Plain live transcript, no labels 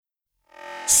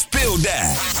Spill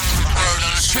that.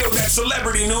 Spill that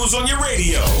celebrity news on your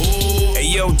radio. Hey,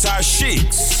 yo,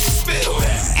 Tashiks. Spill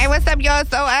that. Hey, what's up, y'all?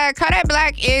 So, Kodak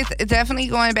Black is definitely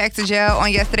going back to jail.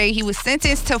 On yesterday, he was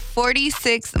sentenced to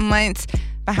 46 months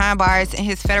behind bars in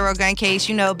his federal gun case.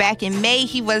 You know, back in May,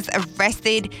 he was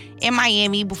arrested in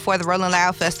Miami before the Rolling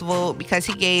Loud Festival because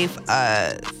he gave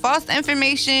false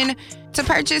information to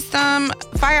purchase some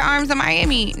firearms in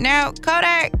Miami. Now,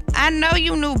 Kodak, I know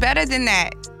you knew better than that.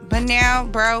 But now,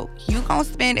 bro, you gonna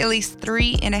spend at least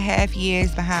 3.5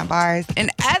 years behind bars. In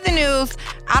other news,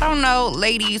 I don't know,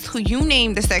 ladies, who you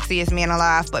named the sexiest man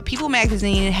alive, but People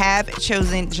Magazine have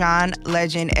chosen John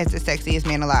Legend as the sexiest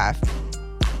man alive.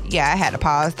 Yeah, I had to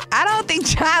pause. I don't think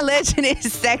John Legend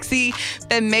is sexy,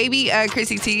 but maybe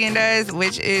Chrissy Teigen does,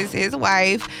 which is his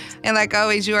wife. And like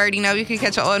always, you already know you can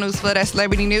catch your all news for that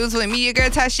celebrity news with me, your girl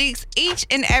Tashiks, each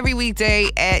and every weekday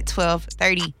at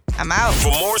 12:30. I'm out. For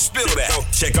more Spill That,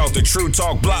 check out the True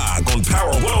Talk blog on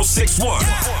Power 1061.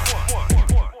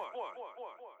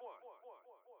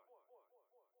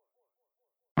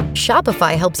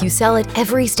 Shopify helps you sell at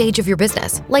every stage of your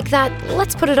business. Like that,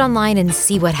 let's put it online and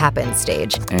see what happens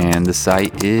stage. And the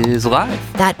site is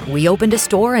live. That we opened a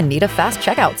store and need a fast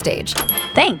checkout stage.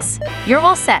 Thanks. You're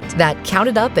all set. That count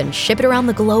it up and ship it around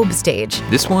the globe stage.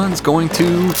 This one's going to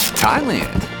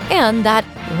Thailand. And that,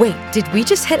 wait, did we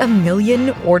just hit 1 million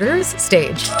orders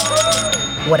stage?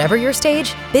 Whatever your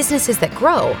stage, businesses that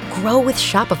grow with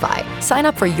Shopify. Sign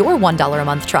up for your $1 a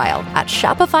month trial at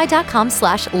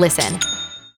shopify.com/listen.